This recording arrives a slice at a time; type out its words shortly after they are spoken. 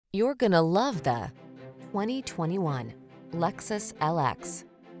You're gonna love the 2021 Lexus LX.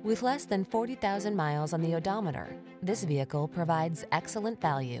 With less than 40,000 miles on the odometer, this vehicle provides excellent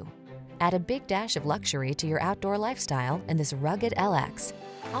value. Add a big dash of luxury to your outdoor lifestyle in this rugged LX.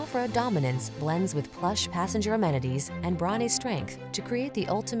 Off-road dominance blends with plush passenger amenities and brawny strength to create the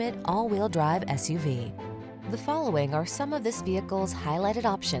ultimate all-wheel drive SUV. The following are some of this vehicle's highlighted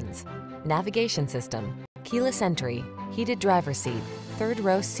options: navigation system, keyless entry, heated driver's seat, third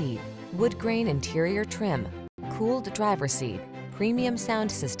row seat, wood grain interior trim, cooled driver's seat, premium sound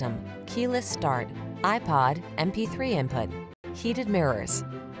system, keyless start, iPod, MP3 input, heated mirrors.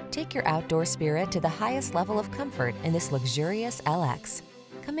 Take your outdoor spirit to the highest level of comfort in this luxurious LX.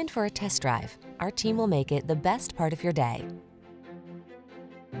 Come in for a test drive. Our team will make it the best part of your day.